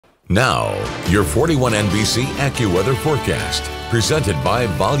Now, your 41 NBC AccuWeather forecast, presented by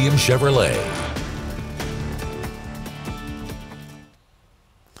Volume Chevrolet.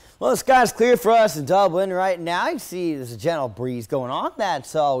 Well, the sky's clear for us in Dublin right now. You can see there's a gentle breeze going on.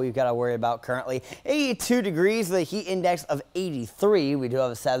 That's all we've got to worry about currently. 82 degrees with a heat index of 83. We do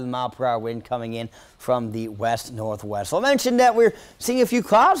have a 7-mile-per-hour wind coming in from the west-northwest. So I mentioned that we're seeing a few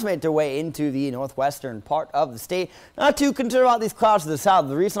clouds make their way into the northwestern part of the state. Not too concerned about these clouds to the south.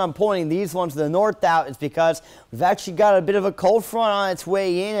 The reason I'm pointing these ones to the north out is because we've actually got a bit of a cold front on its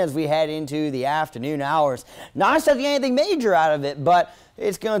way in as we head into the afternoon hours. Not expecting anything major out of it, but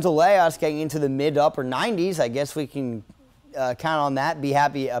it's going to delay us getting into the mid to upper 90s. I guess we can count on that, be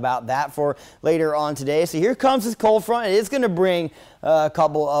happy about that for later on today. So here comes this cold front. It is going to bring a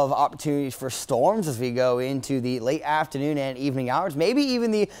couple of opportunities for storms as we go into the late afternoon and evening hours, maybe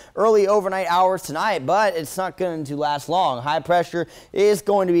even the early overnight hours tonight, but it's not going to last long. High pressure is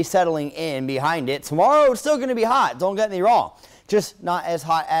going to be settling in behind it. Tomorrow it's still going to be hot, don't get me wrong. Just not as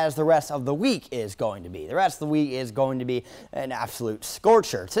hot as the rest of the week is going to be. The rest of the week is going to be an absolute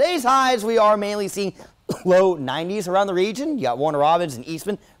scorcher. Today's highs, we are mainly seeing low 90s around the region. You got Warner Robins and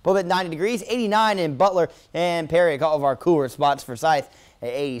Eastman, both at 90 degrees. 89 in Butler and Perry, a couple of our cooler spots for Forsyth.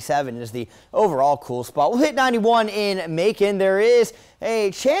 At 87 is the overall cool spot. We'll hit 91 in Macon. There is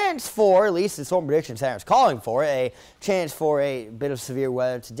a chance for, at least the Storm Prediction Center is calling for, a chance for a bit of severe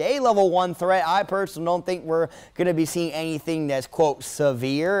weather today. Level 1 threat. I personally don't think we're going to be seeing anything that's, quote,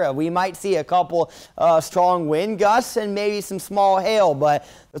 severe. We might see a couple strong wind gusts and maybe some small hail, but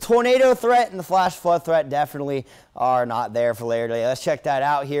the tornado threat and the flash flood threat definitely are not there for later today. Let's check that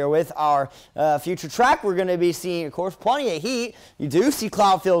out here with our future track. We're going to be seeing, of course, plenty of heat. You do see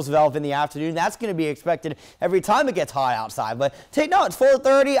cloud fills develop in the afternoon. That's going to be expected every time it gets hot outside. But take note, it's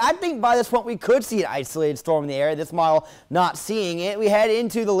 4:30. I think by this point we could see an isolated storm in the area. This model not seeing it. We head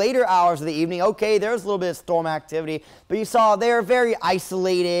into the later hours of the evening. Okay, there's a little bit of storm activity, but you saw they're very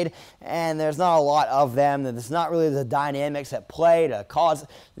isolated and there's not a lot of them. There's not really the dynamics at play to cause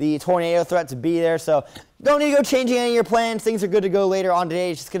the tornado threat to be there. So don't need to go changing any of your plans. Things are good to go later on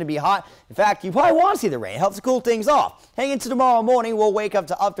today. It's just going to be hot. In fact, you probably want to see the rain. It helps to cool things off. Heading into tomorrow morning, we'll wake up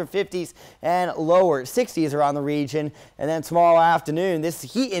to upper 50s and lower 60s around the region. And then tomorrow afternoon, this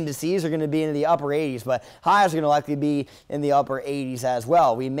heat indices are going to be in the upper 80s, but highs are going to likely be in the upper 80s as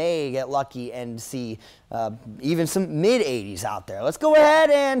well. We may get lucky and see even some mid 80s out there. Let's go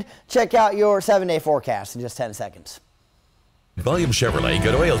ahead and check out your 7-day forecast in just 10 seconds. Volume Chevrolet,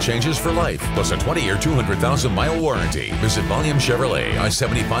 good oil changes for life, plus a 20-year, 200,000-mile warranty. Visit Volume Chevrolet,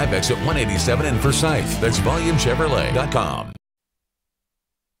 I-75 exit 187 in Forsyth. That's VolumeChevrolet.com.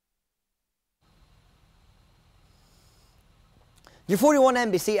 Your 41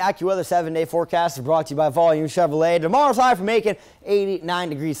 NBC AccuWeather 7-day forecast is brought to you by Volume Chevrolet. Tomorrow's high for Macon, 89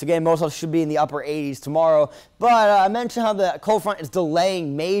 degrees. Again, most of us should be in the upper 80s tomorrow. But I mentioned how the cold front is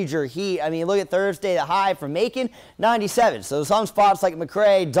delaying major heat. I mean, look at Thursday, the high for Macon, 97. So some spots like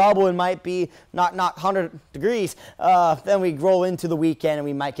McRae, Dublin might be not 100 degrees. Then we roll into the weekend and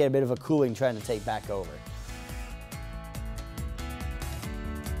we might get a bit of a cooling trend to take back over.